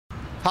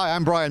Hi,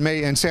 I'm Brian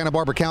May in Santa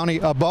Barbara County,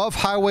 above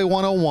Highway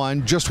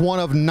 101, just one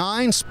of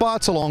 9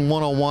 spots along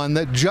 101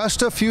 that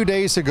just a few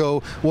days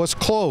ago was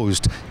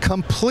closed,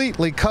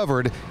 completely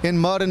covered in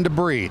mud and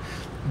debris.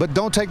 But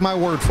don't take my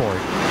word for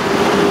it.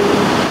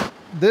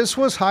 This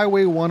was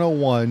Highway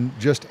 101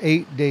 just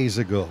 8 days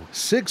ago.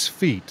 6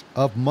 feet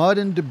of mud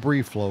and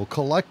debris flow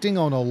collecting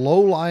on a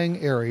low-lying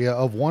area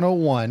of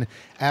 101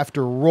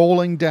 after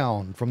rolling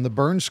down from the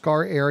burn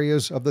scar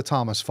areas of the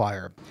Thomas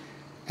Fire.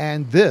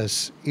 And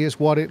this is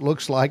what it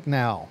looks like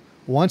now.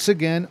 Once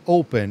again,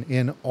 open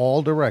in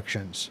all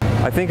directions.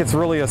 I think it's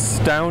really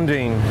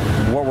astounding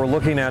what we're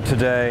looking at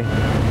today,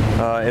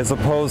 as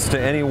opposed to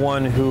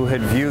anyone who had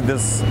viewed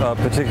this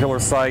particular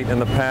site in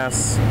the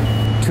past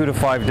 2 to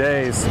 5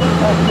 days.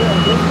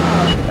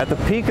 At the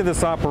peak of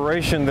this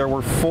operation, there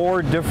were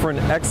 4 different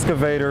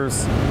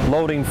excavators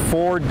loading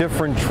 4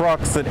 different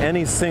trucks at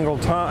any single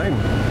time,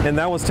 and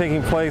that was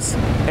taking place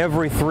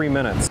every 3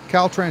 minutes.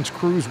 Caltrans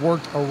crews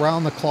worked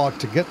around the clock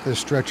to get this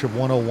stretch of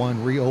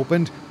 101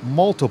 reopened,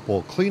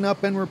 multiple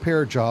cleanup and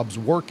repair jobs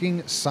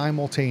working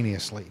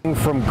simultaneously.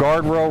 From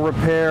guardrail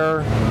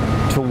repair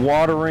to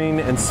watering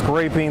and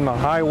scraping the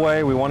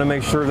highway, we want to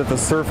make sure that the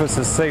surface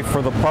is safe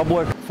for the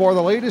public. For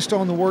the latest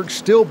on the work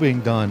still being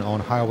done on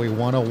Highway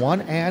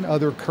 101 and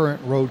other current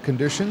road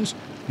conditions,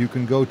 you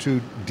can go to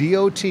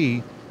dot.ca.gov.